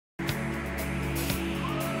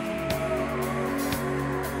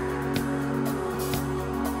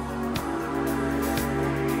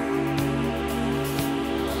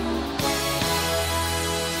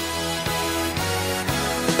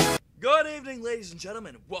morning, ladies and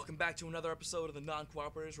gentlemen. Welcome back to another episode of the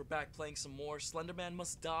Non-Cooperators. We're back playing some more Slenderman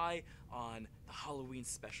Must Die on the Halloween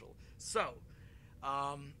special. So,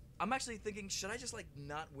 I'm actually thinking, should I just,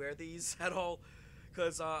 not wear these at all?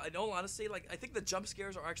 Because, in all honesty, I think the jump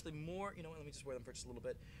scares are actually more, you know what, let me just wear them for just a little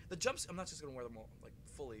bit. I'm not just going to wear them all,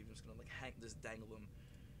 fully. I'm just going to, just dangle them.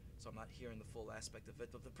 So I'm not hearing the full aspect of it.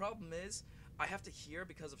 But the problem is, I have to hear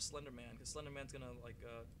because of Slenderman. Because Slenderman's going to,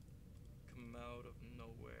 come out of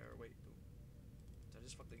nowhere. Wait, did I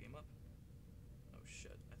just fuck the game up? Oh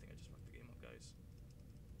shit, I think I just fucked the game up, guys.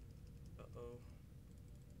 Uh-oh.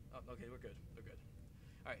 Oh, okay, we're good,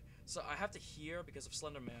 Alright, so I have to hear because of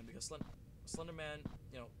Slenderman, because Slenderman,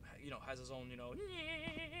 has his own,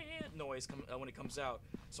 noise when it comes out.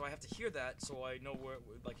 So I have to hear that so I know where,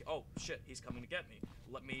 oh shit, he's coming to get me.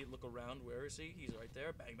 Let me look around, where is he? He's right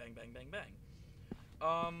there, bang, bang, bang, bang, bang.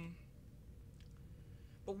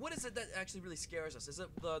 But what is it that actually really scares us? Is it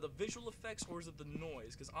the visual effects or is it the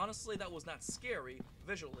noise? Because honestly, that was not scary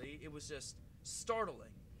visually. It was just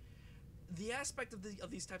startling. The aspect of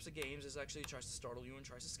these types of games is actually it tries to startle you and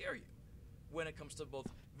tries to scare you when it comes to both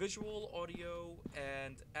visual, audio,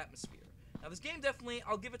 and atmosphere. Now, this game definitely,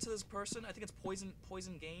 I'll give it to this person. I think it's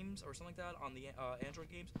Poison Games or something like that on the Android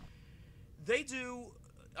games. They do,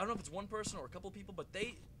 I don't know if it's one person or a couple people, but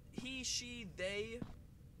he, she, they,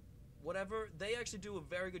 whatever, they actually do a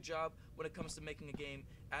very good job when it comes to making a game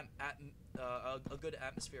a good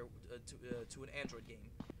atmosphere to an Android game.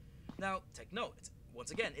 Now, take note, once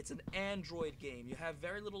again, it's an Android game. You have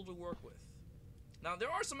very little to work with. Now, there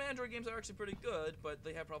are some Android games that are actually pretty good, but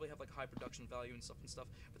they probably have high production value and stuff.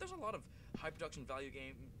 But there's a lot of high production value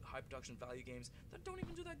games that don't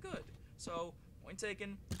even do that good. So, point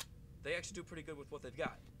taken, they actually do pretty good with what they've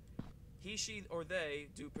got. He, she, or they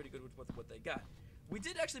do pretty good with what they got. We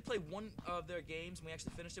did actually play one of their games, and we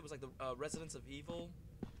actually finished it. It was the Residents of Evil.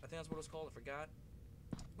 I think that's what it was called. I forgot.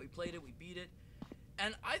 We played it. We beat it.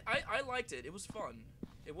 And I liked it. It was fun.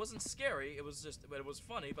 It wasn't scary. But it was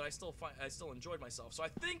funny. But I still enjoyed myself. So I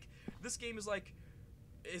think this game is like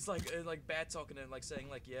bad talking and saying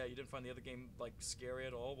yeah, you didn't find the other game scary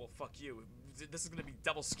at all. Well, fuck you. This is gonna be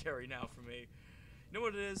double scary now for me. You know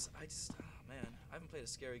what it is? Man, I haven't played a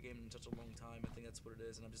scary game in such a long time. I think that's what it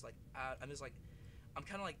is. And I'm just I'm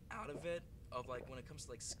kind of out of it when it comes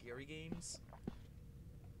to scary games.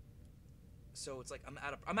 So it's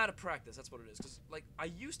I'm out of practice. That's what it is. Because I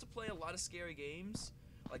used to play a lot of scary games,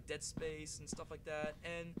 like Dead Space and stuff like that,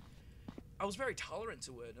 and I was very tolerant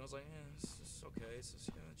to it. And I was it's just okay. It's just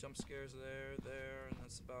jump scares there, and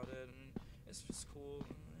that's about it. And it's just cool.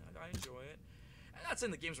 I enjoy it. I'm not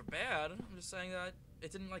saying the games are bad. I'm just saying that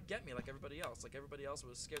it didn't get me like everybody else. Everybody else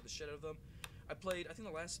was scared the shit out of them. I think the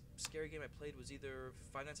last scary game I played was either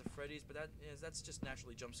Five Nights at Freddy's, but that's just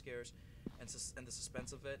naturally jump scares and the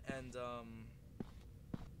suspense of it. And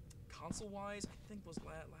console-wise, I think was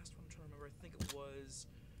last one I'm trying to remember. I think it was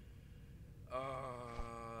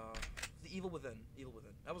The Evil Within. Evil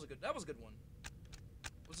Within. That was a good one.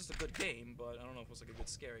 It was just a good game, but I don't know if it was a good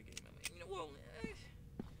scary game. It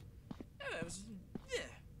was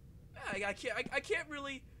I can't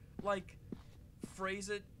really phrase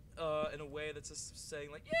it in a way that's just saying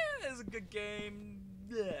yeah, it's a good game.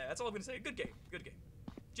 Yeah, that's all I'm gonna say. Good game.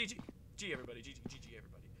 GG. G everybody. GG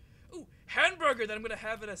everybody. Ooh, hamburger that I'm gonna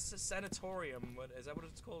have at a sanatorium. What is that? What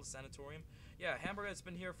it's called? A sanatorium? Yeah, hamburger that's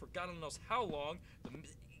been here for God knows how long.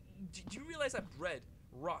 Do you realize that bread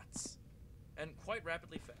rots and quite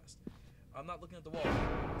rapidly fast? I'm not looking at the wall.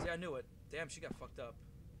 See, I knew it. Damn, she got fucked up.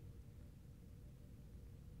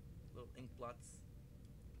 Little ink blots.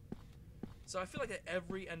 So I feel like at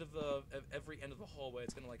every end of the hallway,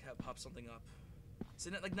 it's gonna pop something up. So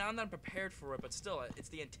now I'm not prepared for it, but still, it's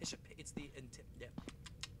the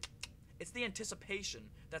anticipation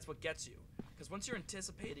that's what gets you. Because once you're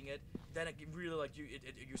anticipating it, then it really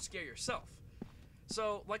you scare yourself.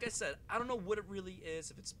 So like I said, I don't know what it really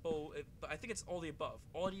is. If it's both, but I think it's all the above: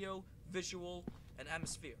 audio, visual, and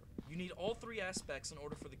atmosphere. You need all three aspects in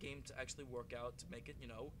order for the game to actually work out to make it,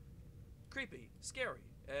 creepy, scary,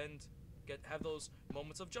 and have those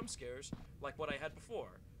moments of jump scares like what I had before.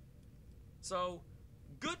 So,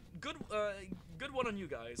 good one on you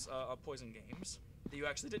guys, Poison Games, that you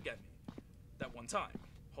actually did get me that one time.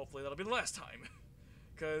 Hopefully that'll be the last time,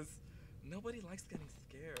 because nobody likes getting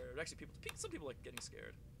scared. Actually, some people like getting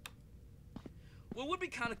scared. What would be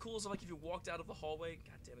kind of cool is if you walked out of the hallway.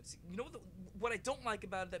 God damn it! See, you know what I don't like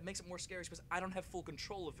about it that makes it more scary is because I don't have full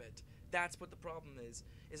control of it. That's what the problem is.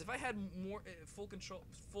 Is if I had more full control,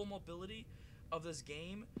 full mobility of this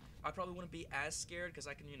game, I probably wouldn't be as scared because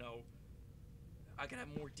I can have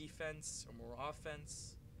more defense or more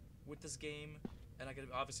offense with this game, and I could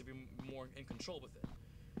obviously be more in control with it.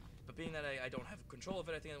 But being that I don't have control of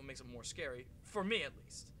it, I think that makes it more scary, for me at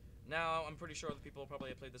least. Now, I'm pretty sure other people probably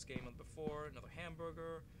have played this game before. Another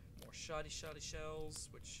hamburger, more shoddy shells,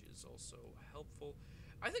 which is also helpful.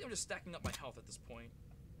 I think I'm just stacking up my health at this point.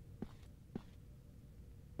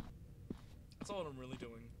 That's all I'm really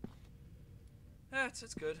doing.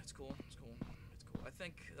 It's good. It's cool. It's cool. It's cool. I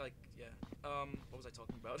think, like, yeah. What was I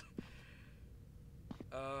talking about?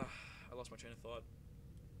 I lost my train of thought.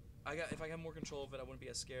 If I had more control of it, I wouldn't be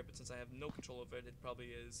as scared. But since I have no control of it, it probably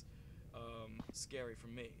is scary for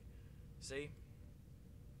me. See?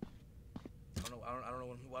 I don't know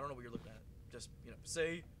what you're looking at. Just, you know,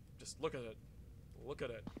 see? Just look at it. Look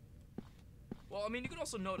at it. Well, I mean, you can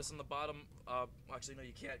also notice on the bottom. Actually, no,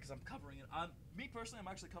 you can't because I'm covering it. Me personally,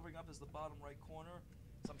 I'm actually covering up as the bottom right corner.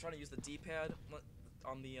 So I'm trying to use the D-pad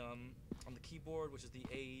on the keyboard, which is the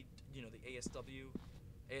ASWD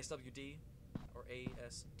or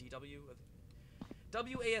ASDW.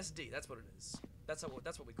 WASD. That's what it is. That's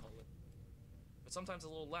what we call it. But sometimes a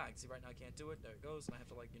little lag. See, right now I can't do it. There it goes, and I have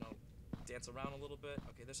to, like, you know, dance around a little bit.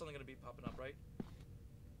 Okay, there's something gonna be popping up, right?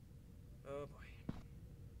 Oh boy.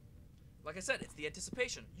 Like I said, it's the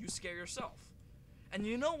anticipation. You scare yourself. And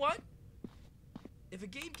you know what? If a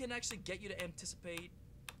game can actually get you to anticipate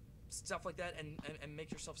stuff like that and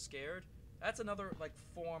make yourself scared, that's another, like,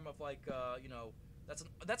 form of, like, you know, that's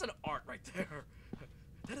an art right there.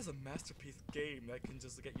 That is a masterpiece game that can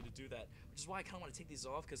just get you to do that. Which is why I kind of want to take these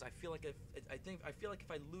off, because I feel like if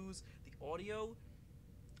I lose the audio,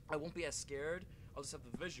 I won't be as scared. I'll just have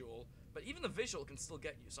the visual. But even the visual can still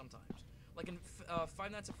get you sometimes. Like in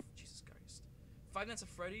Five Nights at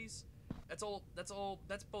Freddy's, that's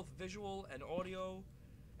both visual and audio,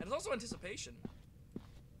 and it's also anticipation.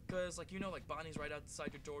 Because, like, you know, like, Bonnie's right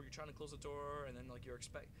outside your door, you're trying to close the door, and then, like,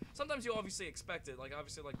 sometimes you obviously expect it, like,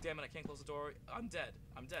 obviously, like, damn it, I can't close the door, I'm dead,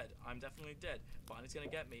 I'm definitely dead, Bonnie's gonna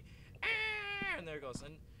get me, and there it goes,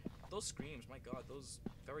 and those screams, my god, those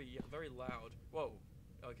very, very loud. Whoa,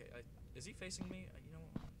 okay, is he facing me? You know,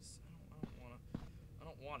 I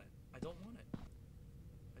don't want it, I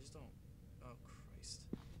just don't, oh, Christ,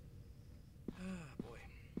 boy,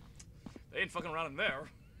 they ain't fucking around in there.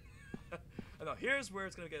 No, here's where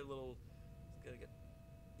it's gonna get a little.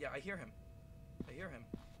 Yeah, I hear him. I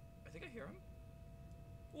think I hear him.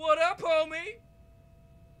 What up, homie?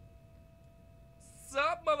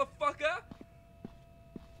 Sup, motherfucker?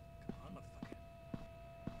 Come on, motherfucker.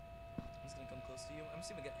 I'm just gonna come close to you. I'm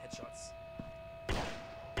just gonna get headshots.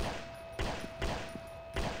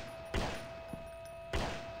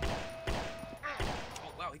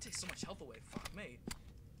 Oh wow, he takes so much health away. Fuck me.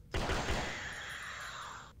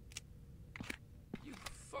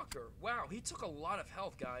 Wow, he took a lot of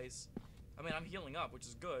health, guys. I mean, I'm healing up, which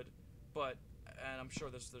is good, but, and I'm sure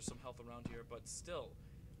there's some health around here, but still,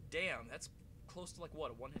 damn, that's close to, like, what,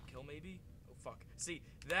 a one-hit kill, maybe? Oh, fuck. See,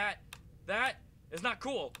 that is not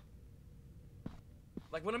cool.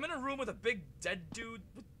 Like, when I'm in a room with a big dead dude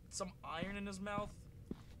with some iron in his mouth,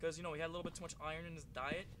 because, you know, he had a little bit too much iron in his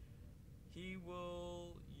diet, he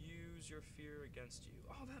will use your fear against you.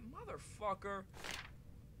 Oh, that motherfucker.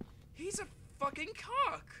 He's a fucking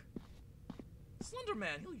cock.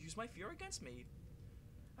 Slenderman, he'll use my fear against me.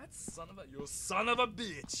 That you son of a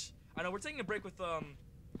bitch. I know we're taking a break with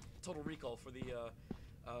Total Recall for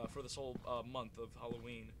this whole month of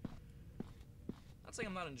Halloween. Not saying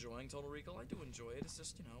I'm not enjoying Total Recall. I do enjoy it. It's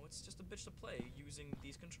just, you know, it's just a bitch to play using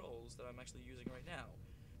these controls that I'm actually using right now.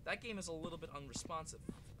 That game is a little bit unresponsive.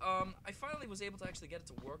 I finally was able to actually get it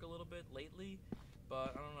to work a little bit lately,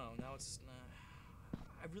 but I don't know. Now it's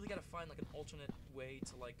I really gotta find, like, an alternate way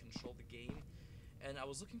to, like, control the game. And I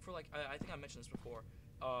was looking for, like, I think I mentioned this before,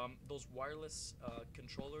 those wireless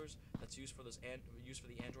controllers that's used for the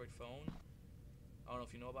Android phone. I don't know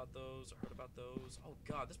if you know about those or heard about those. Oh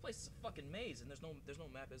god, this place is a fucking maze, and there's no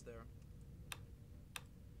map, is there?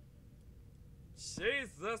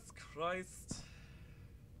 Jesus Christ.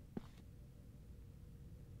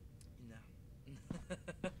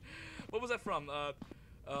 No. What was that from? My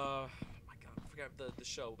god, I forgot the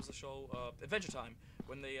show. What was the show? Adventure Time.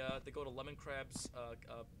 When they go to Lemon Crab's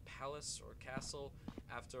palace or castle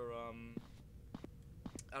after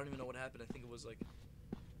I don't even know what happened. I think it was like,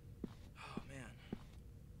 oh man,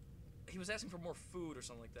 he was asking for more food or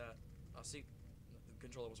something like that. See, the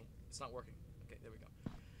controller it's not working. Okay, there we go.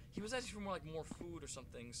 He was asking for more food or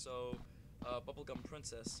something. So Bubblegum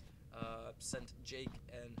Princess sent Jake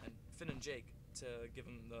and Finn and Jake to give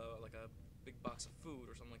him like a big box of food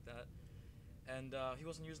or something like that. And he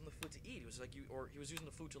wasn't using the food to eat. He was like, or he was using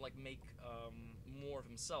the food to like make more of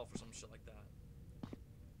himself or some shit like that.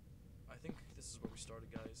 I think this is where we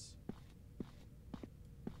started, guys.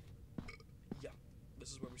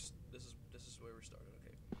 is where we started.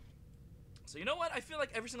 Okay. So you know what? I feel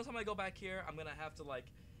like every single time I go back here, I'm gonna have to like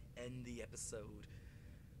end the episode,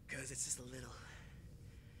 cause it's just a little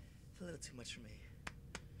too much for me.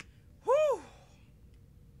 Whew.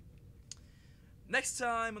 Next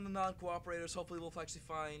time on the non-cooperators, hopefully we'll actually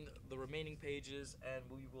find the remaining pages and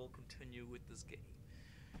we will continue with this game.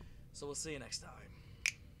 So we'll see you next time.